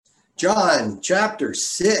John chapter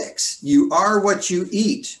 6, you are what you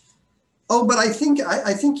eat. Oh, but I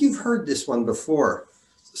think you've heard this one before.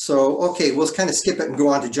 So, okay, we'll kind of skip it and go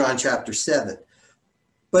on to John chapter 7.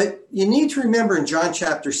 But you need to remember in John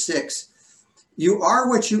chapter 6, you are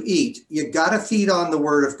what you eat. You got to feed on the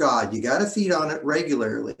word of God. You got to feed on it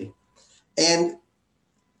regularly. And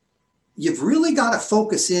you've really got to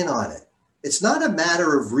focus in on it. It's not a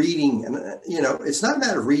matter of reading, it's not a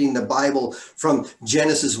matter of reading the Bible from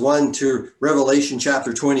Genesis 1 to Revelation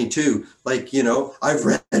chapter 22. Like, I've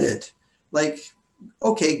read it. Like,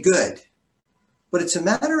 okay, good. But it's a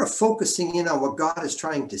matter of focusing in on what God is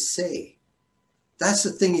trying to say. That's the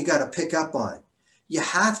thing you got to pick up on. You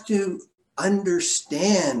have to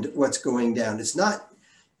understand what's going down.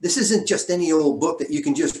 This isn't just any old book that you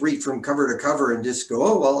can just read from cover to cover and just go,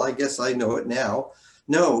 oh, well, I guess I know it now.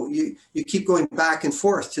 No, you keep going back and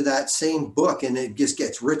forth to that same book and it just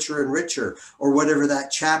gets richer and richer, or whatever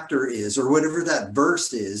that chapter is, or whatever that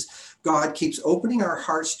verse is. God keeps opening our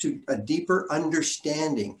hearts to a deeper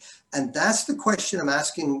understanding. And that's the question I'm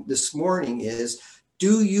asking this morning is,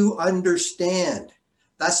 do you understand?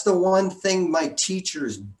 That's the one thing my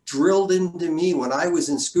teachers drilled into me when I was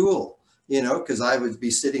in school. Because I would be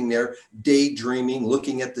sitting there daydreaming,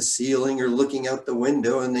 looking at the ceiling or looking out the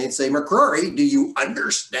window, and they'd say, McCrory, do you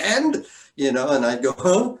understand? And I'd go,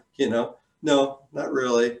 huh? No, not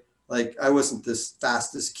really. Like, I wasn't the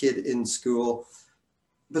fastest kid in school,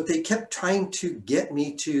 but they kept trying to get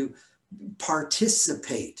me to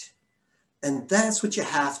participate. And that's what you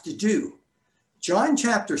have to do. John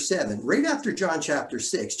chapter 7, right after John chapter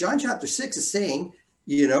 6, John chapter 6 is saying,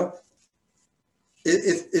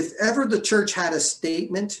 if ever the church had a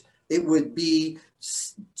statement, it would be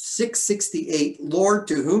 668, Lord,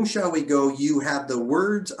 to whom shall we go? You have the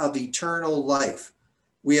words of eternal life.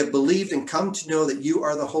 We have believed and come to know that you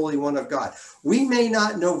are the Holy One of God. We may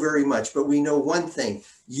not know very much, but we know one thing.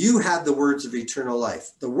 You have the words of eternal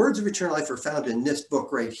life. The words of eternal life are found in this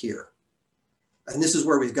book right here. And this is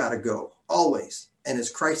where we've got to go, always. And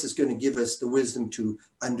as Christ is going to give us the wisdom to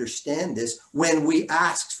understand this when we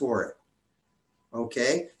ask for it.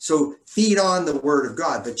 Okay, so feed on the word of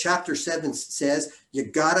God. But chapter 7 says you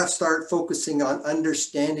got to start focusing on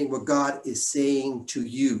understanding what God is saying to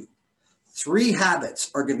you. 3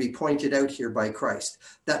 habits are going to be pointed out here by Christ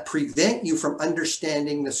that prevent you from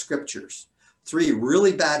understanding the scriptures. 3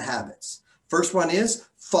 really bad habits. First one is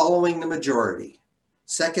following the majority.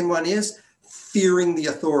 Second one is fearing the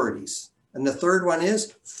authorities. And the third one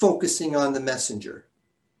is focusing on the messenger.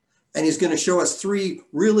 And he's going to show us 3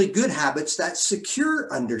 really good habits that secure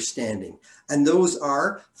understanding. And those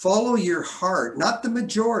are follow your heart, not the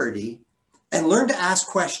majority, and learn to ask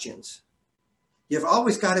questions. You've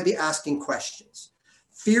always got to be asking questions.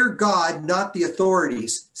 Fear God, not the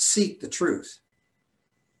authorities. Seek the truth.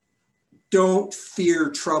 Don't fear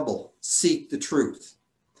trouble. Seek the truth.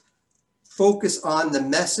 Focus on the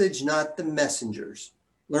message, not the messengers.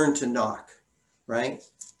 Learn to knock, right?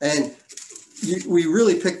 And we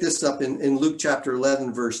really pick this up in Luke chapter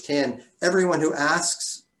 11, verse 10. Everyone who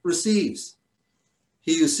asks receives.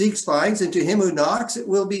 He who seeks finds, and to him who knocks, it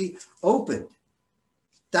will be opened.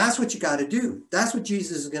 That's what you got to do. That's what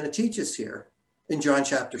Jesus is going to teach us here in John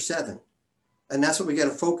chapter 7. And that's what we got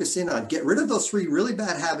to focus in on. Get rid of those 3 really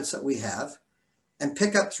bad habits that we have and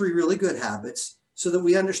pick up 3 really good habits so that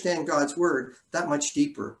we understand God's word that much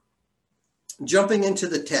deeper. Jumping into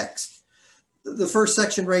the text. The first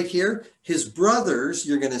section right here, his brothers,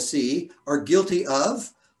 you're going to see, are guilty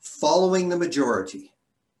of following the majority.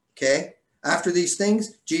 Okay? After these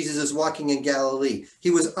things, Jesus is walking in Galilee.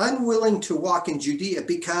 He was unwilling to walk in Judea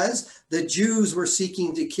because the Jews were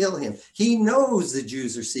seeking to kill him. He knows the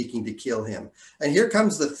Jews are seeking to kill him. And here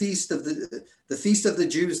comes the feast of the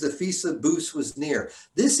Jews. The feast of booths was near.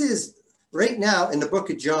 This is right now in the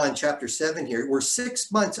book of John, chapter 7 here. We're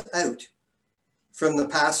 6 months out from the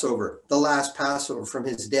Passover, the last Passover, from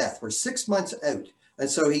his death. We're 6 months out. And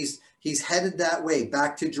so he's headed that way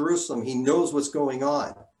back to Jerusalem. He knows what's going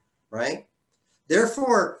on, right?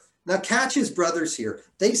 Therefore, now catch his brothers here.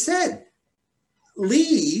 They said,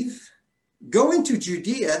 leave, go into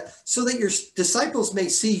Judea so that your disciples may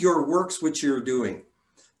see your works which you're doing.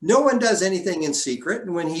 No one does anything in secret,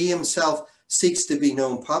 and when he himself seeks to be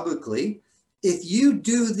known publicly, if you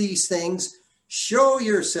do these things, show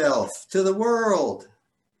yourself to the world.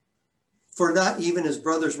 For not even his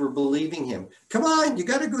brothers were believing him. Come on, you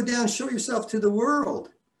got to go down, show yourself to the world.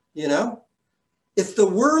 If the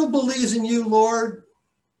world believes in you, Lord,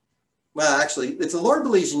 well, actually, if the Lord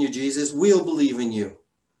believes in you, Jesus, we'll believe in you,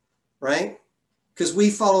 right? Because we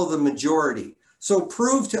follow the majority. So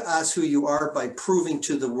prove to us who you are by proving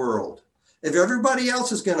to the world. If everybody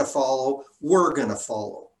else is going to follow, we're going to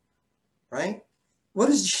follow, right? What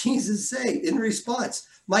does Jesus say in response?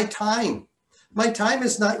 My time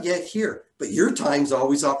is not yet here, but your time's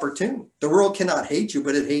always opportune. The world cannot hate you,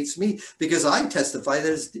 but it hates me because I testify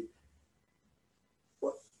that it's.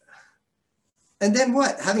 And then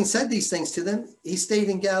what? Having said these things to them, he stayed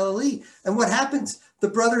in Galilee. And what happens? The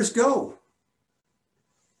brothers go.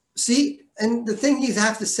 See, and the thing you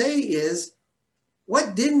have to say is,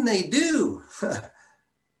 what didn't they do?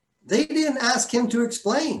 They didn't ask him to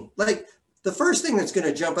explain. Like, the first thing that's going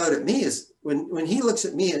to jump out at me is when he looks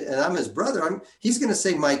at me and I'm his brother, he's going to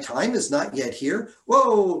say, my time is not yet here.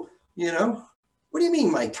 Whoa, what do you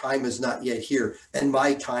mean my time is not yet here and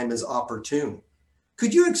my time is opportune?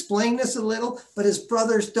 Could you explain this a little? But his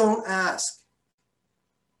brothers don't ask.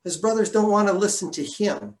 His brothers don't want to listen to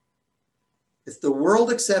him. If the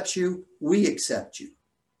world accepts you, we accept you.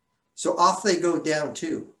 So off they go down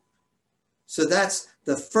too. So that's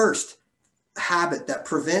the first habit that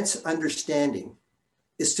prevents understanding,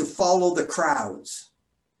 is to follow the crowds.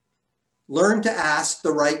 Learn to ask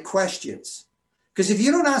the right questions. Because if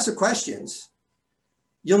you don't ask the questions,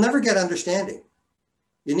 you'll never get understanding.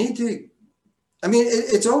 You need to,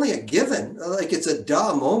 it's only a given, like it's a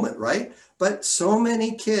duh moment, right? But so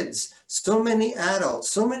many kids, so many adults,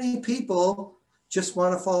 so many people just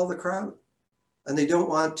want to follow the crowd. And they don't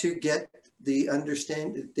want to get the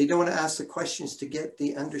understanding. They don't want to ask the questions to get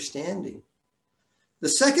the understanding. The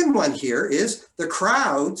second one here is the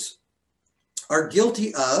crowds are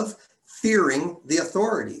guilty of fearing the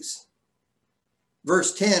authorities.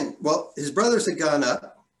 Verse 10, well, his brothers had gone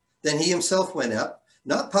up, then he himself went up,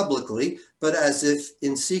 not publicly, but as if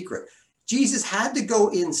in secret. Jesus had to go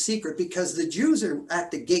in secret because the Jews are at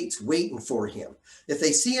the gates waiting for him. If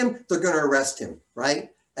they see him, they're going to arrest him, right?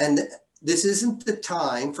 And this isn't the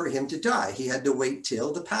time for him to die. He had to wait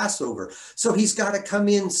till the Passover. So he's got to come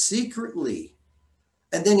in secretly.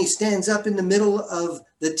 And then he stands up in the middle of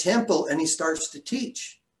the temple and he starts to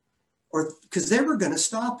teach, or because they were going to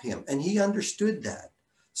stop him. And he understood that.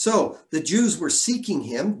 So the Jews were seeking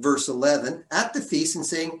him, verse 11, at the feast and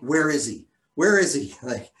saying, where is he? Where is he?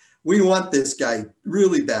 Like, we want this guy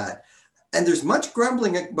really bad. And there's much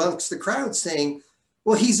grumbling amongst the crowd saying,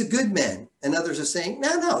 well, he's a good man. And others are saying,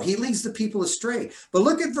 no, he leads the people astray. But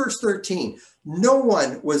look at verse 13. No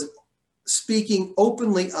one was speaking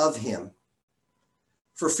openly of him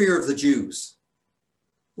for fear of the Jews.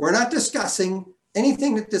 We're not discussing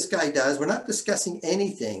anything that this guy does. We're not discussing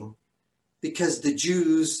anything because the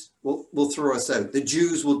Jews will throw us out. The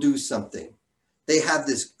Jews will do something. They have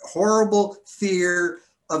this horrible fear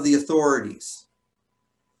of the authorities.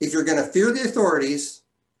 If you're going to fear the authorities,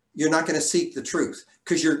 you're not going to seek the truth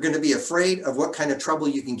because you're going to be afraid of what kind of trouble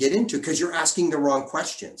you can get into because you're asking the wrong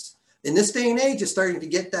questions. In this day and age, it's starting to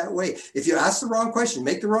get that way. If you ask the wrong question,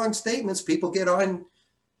 make the wrong statements, people get on,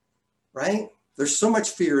 right? There's so much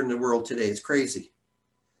fear in the world today. It's crazy.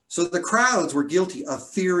 So the crowds were guilty of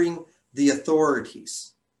fearing the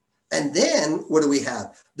authorities. And then what do we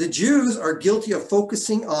have? The Jews are guilty of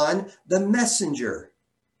focusing on the messenger.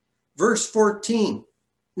 Verse 14.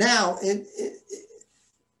 Now,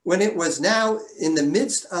 when it was now in the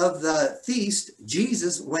midst of the feast,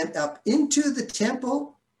 Jesus went up into the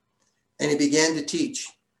temple and he began to teach.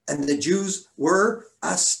 And the Jews were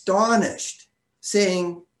astonished,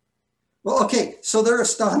 saying, well, okay, so they're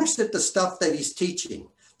astonished at the stuff that he's teaching.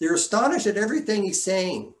 They're astonished at everything he's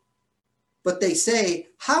saying. But they say,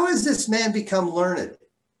 how has this man become learned,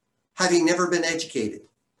 having never been educated?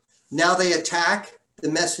 Now they attack the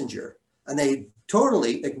messenger and they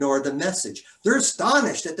totally ignore the message. They're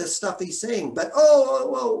astonished at the stuff he's saying, but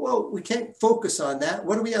whoa, we can't focus on that.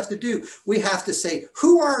 What do we have to do? We have to say,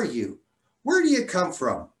 who are you? Where do you come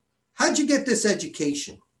from? How'd you get this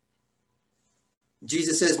education?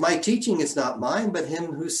 Jesus says, my teaching is not mine, but him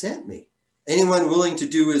who sent me. Anyone willing to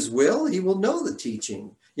do his will, he will know the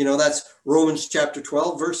teaching. That's Romans chapter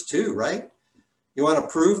 12, verse 2, right? You want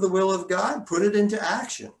to prove the will of God? Put it into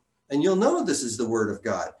action, and you'll know this is the word of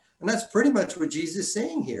God. And that's pretty much what Jesus is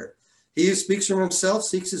saying here. He who speaks from himself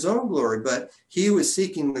seeks his own glory, but he who is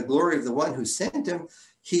seeking the glory of the one who sent him,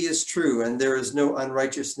 he is true, and there is no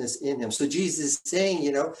unrighteousness in him. So Jesus is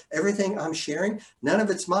saying, everything I'm sharing, none of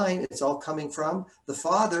it's mine. It's all coming from the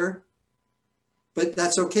Father. But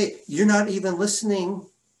that's okay. You're not even listening.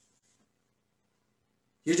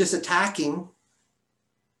 You're just attacking.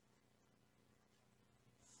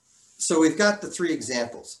 So we've got the three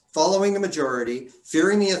examples: following the majority,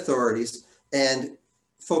 fearing the authorities, and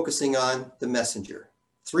focusing on the messenger.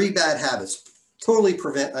 Three bad habits totally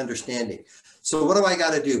prevent understanding. So what do I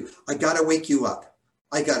got to do? I got to wake you up.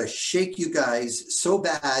 I got to shake you guys so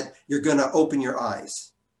bad, you're going to open your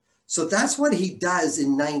eyes. So that's what he does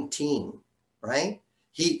in 19, right?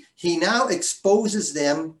 He now exposes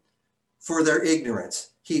them for their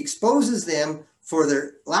ignorance. He exposes them for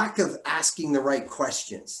their lack of asking the right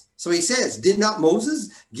questions. So he says, did not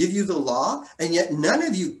Moses give you the law? And yet none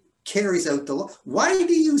of you carries out the law. Why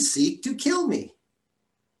do you seek to kill me?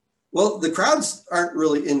 Well, the crowds aren't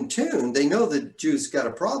really in tune. They know the Jews got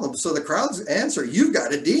a problem. So the crowds answer, you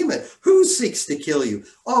got a demon. Who seeks to kill you?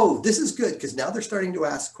 Oh, this is good, because now they're starting to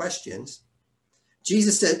ask questions.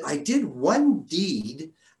 Jesus said, I did one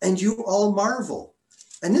deed and you all marvel.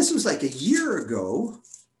 And this was like a year ago,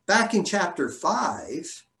 back in chapter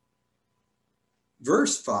 5,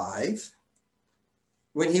 verse 5,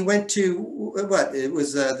 when he went to, what? It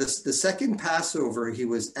was the second Passover he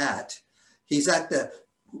was at. He's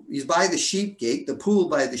by the sheep gate, the pool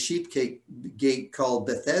by the sheep gate called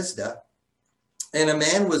Bethesda. And a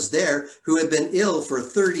man was there who had been ill for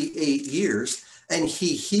 38 years, and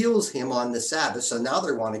he heals him on the Sabbath. So now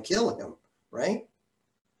they want to kill him, right?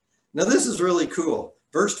 Now this is really cool.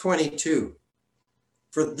 Verse 22.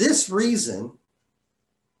 For this reason,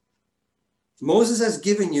 Moses has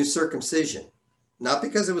given you circumcision, not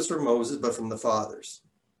because it was from Moses, but from the fathers.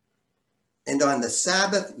 And on the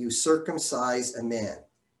Sabbath, you circumcise a man.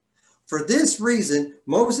 For this reason,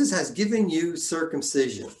 Moses has given you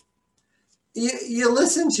circumcision. You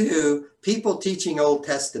listen to people teaching Old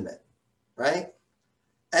Testament, right?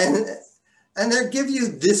 And they give you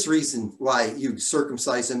this reason why you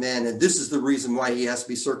circumcise a man, and this is the reason why he has to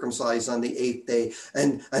be circumcised on the 8th day,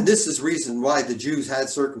 and this is the reason why the Jews had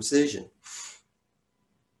circumcision.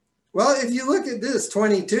 Well, if you look at this,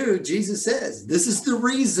 22, Jesus says, this is the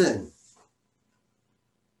reason.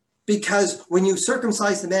 Because when you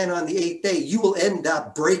circumcise the man on the 8th day, you will end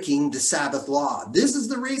up breaking the Sabbath law. This is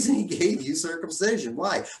the reason he gave you circumcision.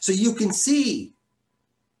 Why? So you can see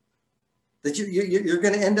that you're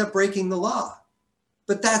going to end up breaking the law.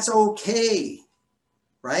 But that's okay,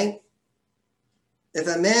 right? If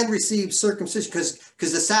a man receives circumcision,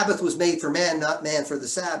 because the Sabbath was made for man, not man for the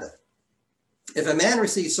Sabbath. If a man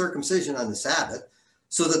receives circumcision on the Sabbath,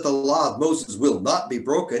 so that the law of Moses will not be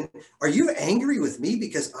broken, are you angry with me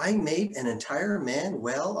because I made an entire man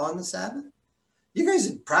well on the Sabbath? You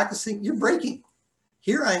guys are practicing, you're breaking.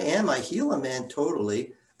 Here I am, I heal a man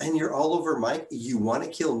totally, and you're all over my, you want to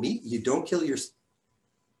kill me? You don't kill your,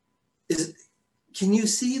 can you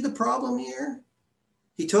see the problem here?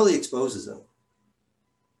 He totally exposes them,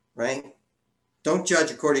 right? Don't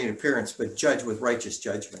judge according to appearance, but judge with righteous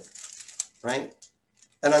judgment, right?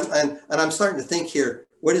 And I'm starting to think here,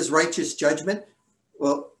 what is righteous judgment?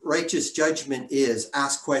 Well, righteous judgment is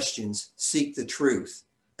ask questions, seek the truth,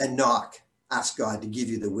 and knock. Ask God to give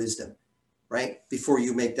you the wisdom, right? Before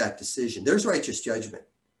you make that decision. There's righteous judgment.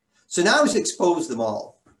 So now he's exposed them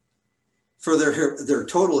all for their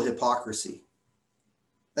total hypocrisy.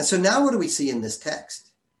 And so now what do we see in this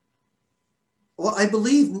text? Well, I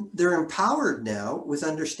believe they're empowered now with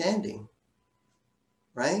understanding,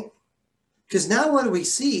 right? Because now what do we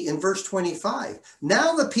see in verse 25?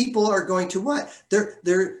 Now the people are going to what?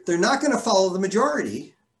 They're not going to follow the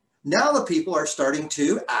majority. Now the people are starting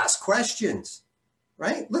to ask questions,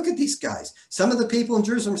 right? Look at these guys. Some of the people in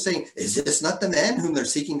Jerusalem are saying, is this not the man whom they're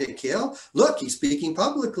seeking to kill? Look, he's speaking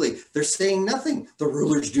publicly. They're saying nothing. The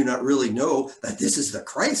rulers do not really know that this is the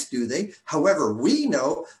Christ, do they? However, we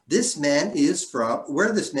know this man is from,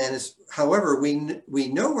 where this man is. However, we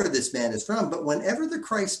know where this man is from, but whenever the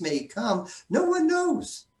Christ may come, no one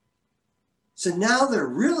knows. So now they're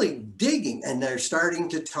really digging and they're starting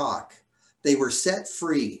to talk. They were set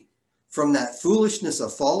free from that foolishness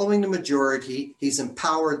of following the majority. He's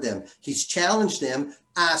empowered them. He's challenged them,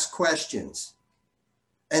 ask questions.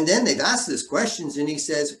 And then they've asked these questions and he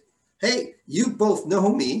says, hey, you both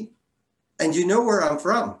know me and you know where I'm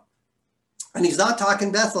from. And he's not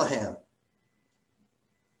talking Bethlehem.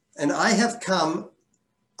 And I have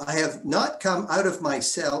not come out of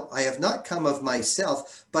myself. I have not come of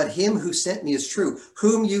myself, but him who sent me is true,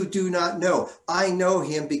 whom you do not know. I know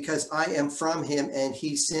him because I am from him and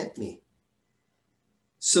he sent me.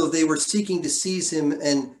 So they were seeking to seize him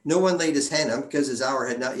and no one laid his hand on him because his hour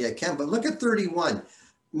had not yet come. But look at 31.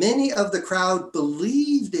 Many of the crowd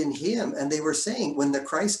believed in him and they were saying, when the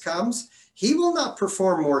Christ comes, he will not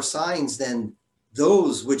perform more signs than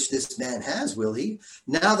those which this man has, will he?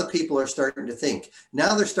 Now the people are starting to think.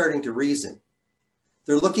 Now they're starting to reason.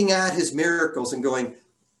 They're looking at his miracles and going,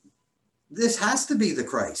 this has to be the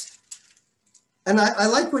Christ. And I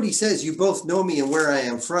like what he says, you both know me and where I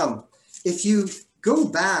am from. If you go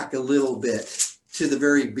back a little bit to the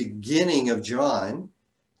very beginning of John,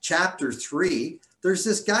 chapter 3, There's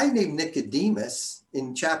this guy named Nicodemus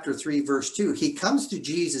in chapter 3, verse 2. He comes to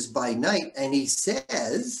Jesus by night and he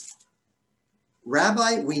says,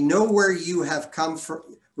 Rabbi, we know where you have come from.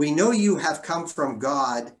 We know you have come from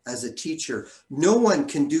God as a teacher. No one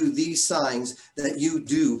can do these signs that you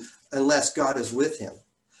do unless God is with him.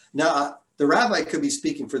 Now, the rabbi could be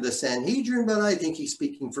speaking for the Sanhedrin, but I think he's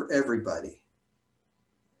speaking for everybody.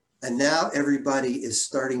 And now everybody is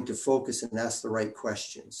starting to focus and ask the right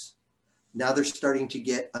questions. Now they're starting to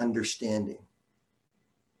get understanding.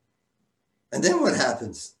 And then what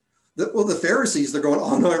happens? The Pharisees, they're going,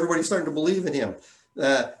 oh no, everybody's starting to believe in him.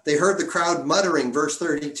 They heard the crowd muttering, verse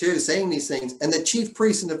 32, saying these things. And the chief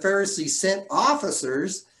priests and the Pharisees sent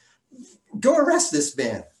officers, go arrest this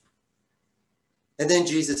man. And then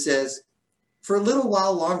Jesus says, for a little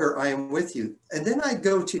while longer, I am with you. And then I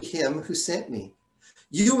go to him who sent me.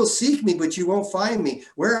 You will seek me, but you won't find me.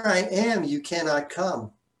 Where I am, you cannot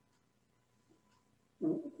come.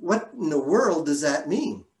 What in the world does that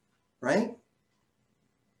mean? Right?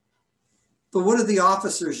 But what do the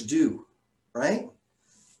officers do? Right?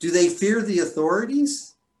 Do they fear the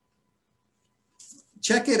authorities?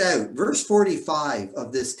 Check it out. Verse 45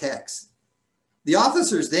 of this text. The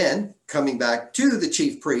officers then, coming back to the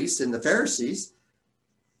chief priests and the Pharisees,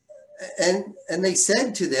 and they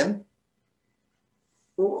said to them,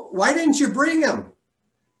 why didn't you bring him?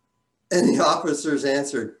 And the officers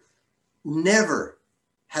answered, never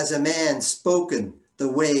has a man spoken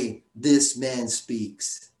the way this man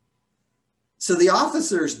speaks. So the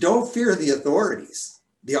officers don't fear the authorities.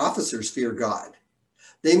 The officers fear God.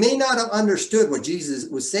 They may not have understood what Jesus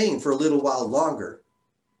was saying for a little while longer,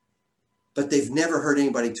 but they've never heard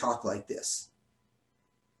anybody talk like this.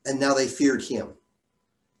 And now they feared him,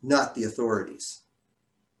 not the authorities.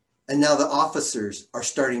 And now the officers are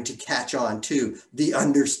starting to catch on to the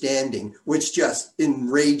understanding, which just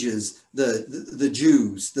enrages the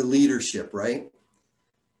Jews, the leadership, right?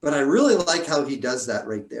 But I really like how he does that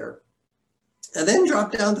right there. And then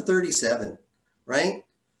drop down to 37, right?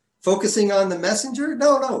 Focusing on the messenger?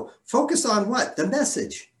 No. Focus on what? The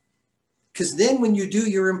message. Because then when you do,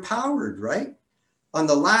 you're empowered, right? On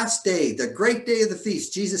the last day, the great day of the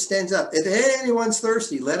feast, Jesus stands up. If anyone's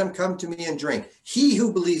thirsty, let him come to me and drink. He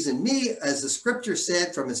who believes in me, as the scripture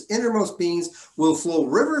said, from his innermost beings will flow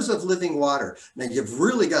rivers of living water. Now, you've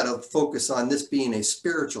really got to focus on this being a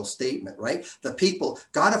spiritual statement, right? The people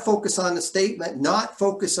got to focus on the statement, not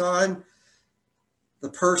focus on the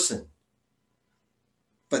person.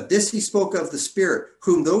 But this he spoke of the Spirit,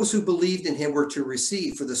 whom those who believed in him were to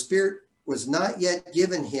receive. For the Spirit was not yet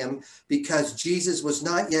given him because Jesus was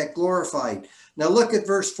not yet glorified. Now look at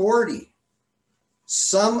verse 40.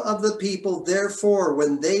 Some of the people, therefore,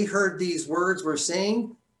 when they heard these words, were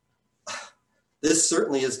saying, this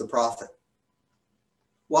certainly is the prophet.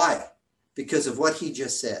 Why? Because of what he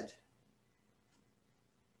just said.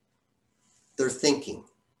 They're thinking.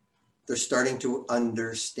 They're starting to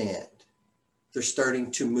understand. They're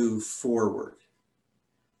starting to move forward.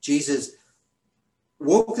 Jesus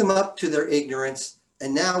woke them up to their ignorance.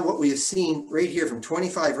 And now what we have seen right here from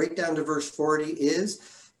 25 right down to verse 40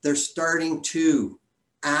 is they're starting to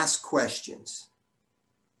ask questions.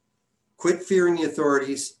 Quit fearing the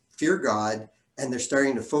authorities, fear God, and they're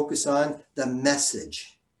starting to focus on the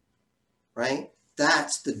message, right?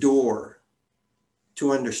 That's the door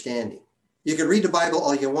to understanding. You can read the Bible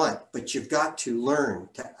all you want, but you've got to learn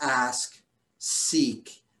to ask,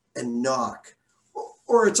 seek, and knock,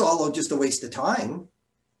 or it's all just a waste of time.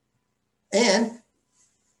 And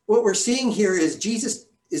what we're seeing here is Jesus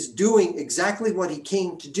is doing exactly what he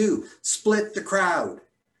came to do: split the crowd,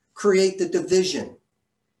 create the division.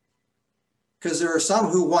 Because there are some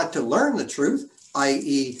who want to learn the truth,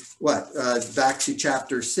 i.e., back to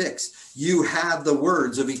chapter 6. You have the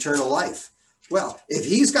words of eternal life. Well, if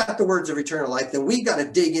he's got the words of eternal life, then we got to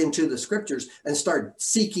dig into the scriptures and start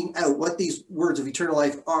seeking out what these words of eternal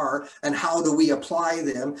life are and how do we apply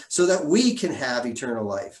them so that we can have eternal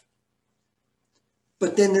life.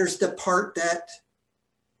 But then there's the part that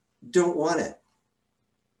don't want it.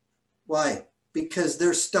 Why? Because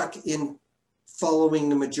they're stuck in following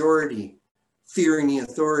the majority, fearing the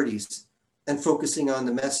authorities, and focusing on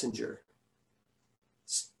the messenger.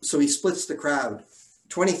 So he splits the crowd.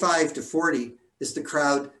 25 to 40 is the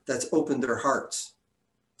crowd that's opened their hearts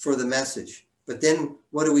for the message. But then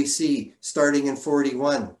what do we see starting in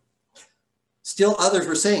 41? Still others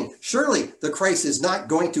were saying, surely the Christ is not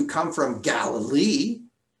going to come from Galilee.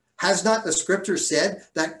 Has not the scripture said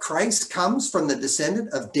that Christ comes from the descendant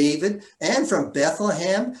of David and from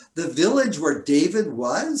Bethlehem, the village where David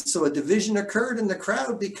was? So a division occurred in the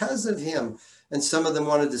crowd because of him. And some of them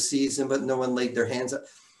wanted to seize him, but no one laid their hands up.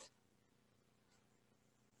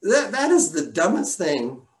 That is the dumbest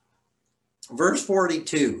thing. Verse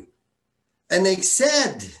 42. And they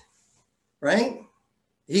said, right?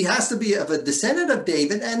 He has to be of a descendant of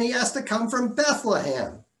David, and he has to come from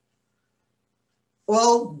Bethlehem.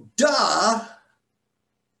 Well, duh.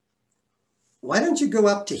 Why don't you go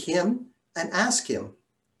up to him and ask him,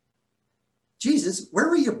 Jesus, where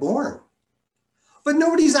were you born? But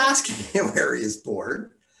nobody's asking him where he is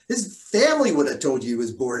born. His family would have told you he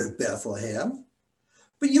was born in Bethlehem.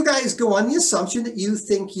 But you guys go on the assumption that you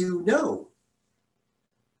think you know.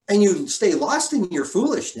 And you stay lost in your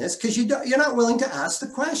foolishness because you're not willing to ask the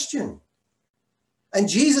question. And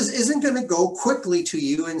Jesus isn't going to go quickly to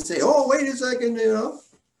you and say, oh, wait a second, you know.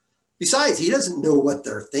 Besides, he doesn't know what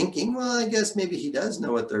they're thinking. Well, I guess maybe he does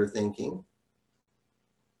know what they're thinking.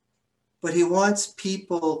 But he wants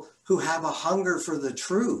people who have a hunger for the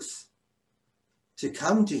truth to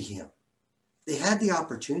come to him. They had the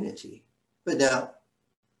opportunity. But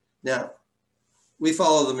now we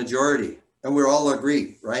follow the majority. And we're all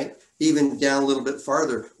agree, right? Even down a little bit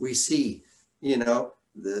farther, we see, you know,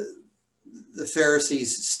 the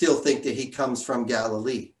Pharisees still think that he comes from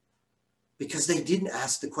Galilee because they didn't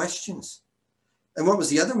ask the questions. And what was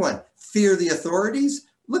the other one? Fear the authorities.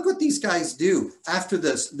 Look what these guys do after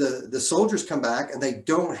this. The soldiers come back and they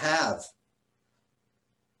don't have.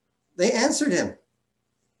 They answered him.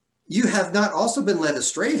 You have not also been led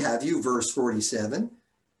astray, have you? Verse 47.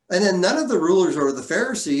 And then none of the rulers or the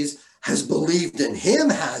Pharisees has believed in him,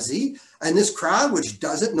 has he? And this crowd, which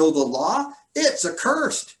doesn't know the law, it's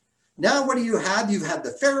accursed. Now what do you have? You have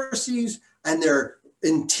the Pharisees, and they're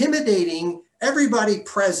intimidating everybody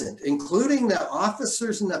present, including the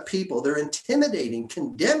officers and the people. They're intimidating,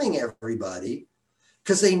 condemning everybody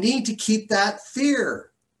because they need to keep that fear.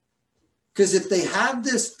 Because if they have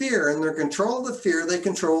this fear and they're control the fear, they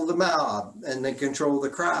control the mob and they control the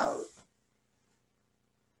crowd.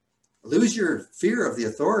 Lose your fear of the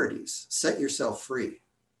authorities. Set yourself free,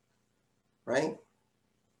 right?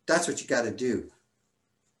 That's what you got to do.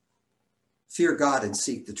 Fear God and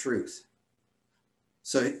seek the truth.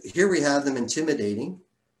 So here we have them intimidating.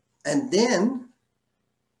 And then,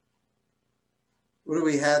 what do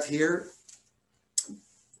we have here?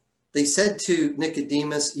 They said to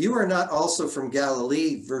Nicodemus, you are not also from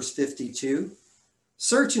Galilee, verse 52.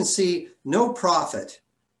 Search and see, no prophet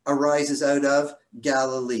arises out of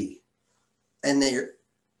Galilee. And they're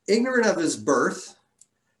ignorant of his birth,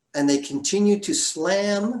 and they continue to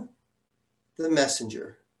slam the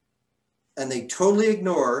messenger. And they totally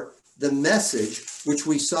ignore the message, which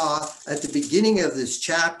we saw at the beginning of this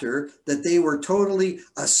chapter, that they were totally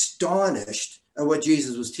astonished at what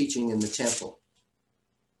Jesus was teaching in the temple.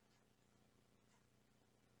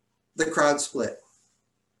 The crowd split.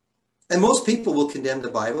 And most people will condemn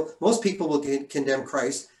the Bible. Most people will condemn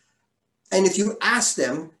Christ. And if you ask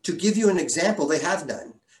them to give you an example, they have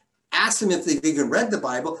none. Ask them if they've even read the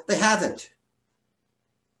Bible, they haven't.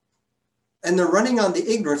 And they're running on the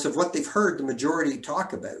ignorance of what they've heard the majority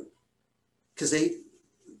talk about because they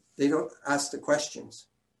don't ask the questions.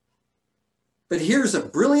 But here's a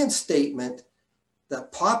brilliant statement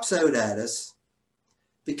that pops out at us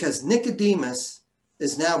because Nicodemus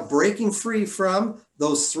is now breaking free from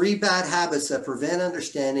those 3 bad habits that prevent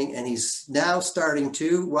understanding. And he's now starting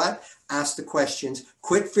to what? Ask the questions,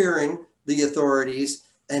 quit fearing the authorities.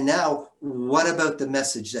 And now what about the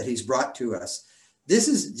message that he's brought to us? This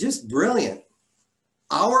is just brilliant.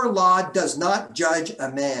 Our law does not judge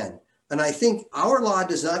a man. And I think our law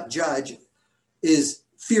does not judge is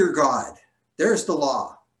fear God. There's the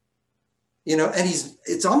law. You know, and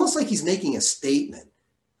it's almost like he's making a statement.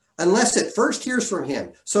 Unless it first hears from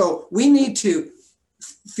him. So we need to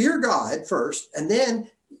fear God first, and then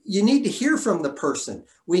you need to hear from the person.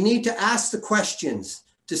 We need to ask the questions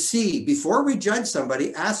to see, before we judge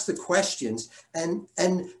somebody, ask the questions and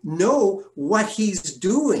know what he's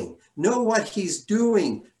doing. Know what he's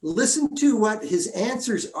doing. Listen to what his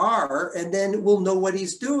answers are, and then we'll know what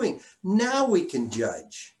he's doing. Now we can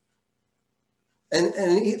judge.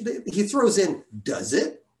 And he throws in, does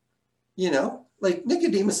it? You know? Like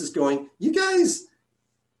Nicodemus is going, you guys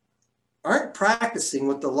aren't practicing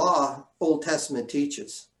what the law, Old Testament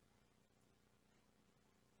teaches.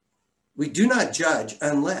 We do not judge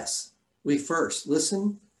unless we first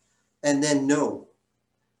listen and then know.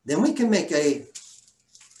 Then we can make a,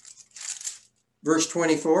 verse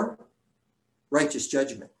 24, righteous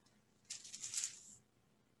judgment.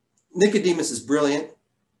 Nicodemus is brilliant,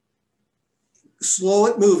 slow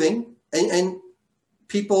at moving, and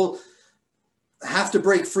people have to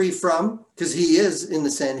break free from, because he is in the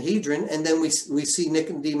Sanhedrin. And then we see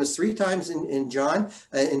Nicodemus 3 times in John,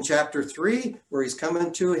 in chapter 3, where he's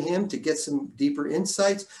coming to him to get some deeper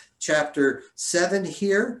insights. Chapter 7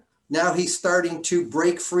 here, now he's starting to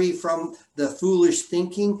break free from the foolish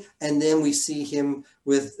thinking. And then we see him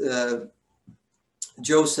with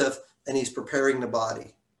Joseph, and he's preparing the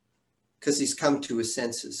body because he's come to his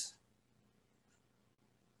senses.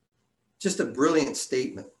 Just a brilliant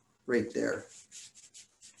statement right there.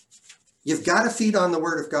 You've got to feed on the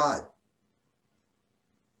Word of God,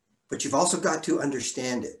 but you've also got to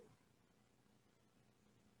understand it.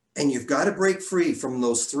 And you've got to break free from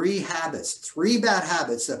those 3 habits, 3 bad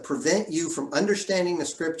habits that prevent you from understanding the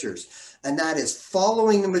scriptures. And that is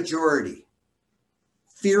following the majority,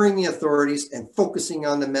 fearing the authorities, and focusing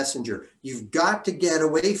on the messenger. You've got to get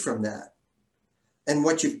away from that. And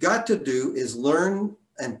what you've got to do is learn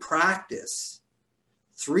and practice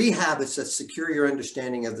 3 habits that secure your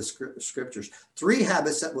understanding of the scriptures. 3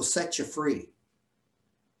 habits that will set you free,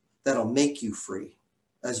 that'll make you free,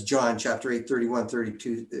 as John chapter 8, 31,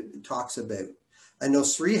 32 talks about. And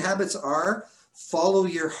those 3 habits are: follow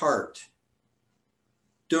your heart.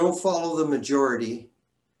 Don't follow the majority.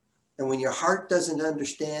 And when your heart doesn't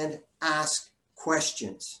understand, ask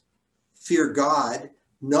questions. Fear God,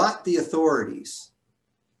 not the authorities,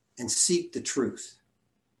 and seek the truth.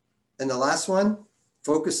 And the last one,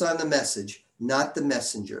 focus on the message, not the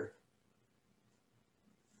messenger.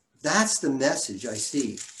 That's the message I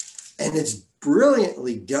see. And it's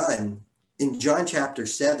brilliantly done in John chapter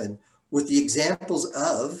 7 with the examples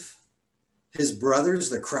of his brothers,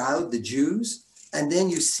 the crowd, the Jews. And then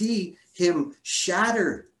you see him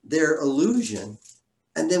shatter their illusion.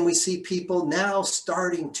 And then we see people now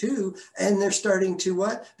starting to, and they're starting to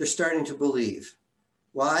what? They're starting to believe.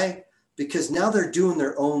 Why? Because now they're doing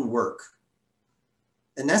their own work.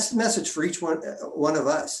 And that's the message for each one of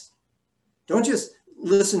us. Don't just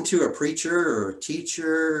listen to a preacher or a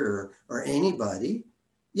teacher or anybody.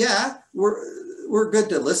 Yeah, we're good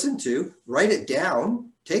to listen to. Write it down,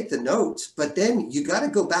 take the notes, but then you got to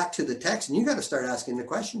go back to the text and you got to start asking the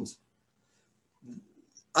questions.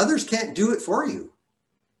 Others can't do it for you.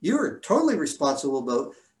 You are totally responsible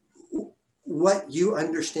about what you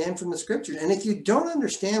understand from the scriptures. And if you don't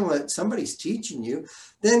understand what somebody's teaching you,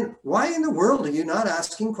 then why in the world are you not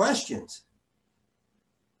asking questions?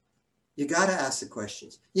 You got to ask the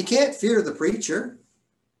questions. You can't fear the preacher.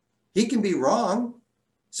 He can be wrong.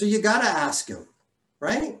 So you got to ask him,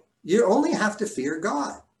 right? You only have to fear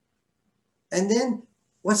God. And then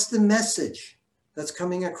what's the message that's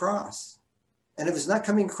coming across? And if it's not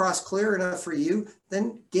coming across clear enough for you,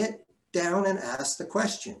 then get down and ask the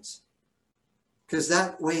questions. Because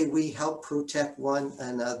that way we help protect one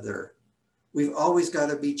another. We've always got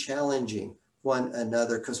to be challenging one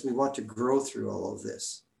another because we want to grow through all of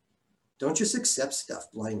this. Don't just accept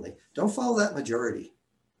stuff blindly. Don't follow that majority.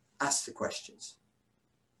 Ask the questions.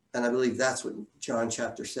 And I believe that's what John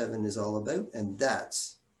chapter 7 is all about. And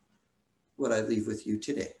that's what I leave with you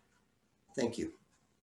today. Thank you.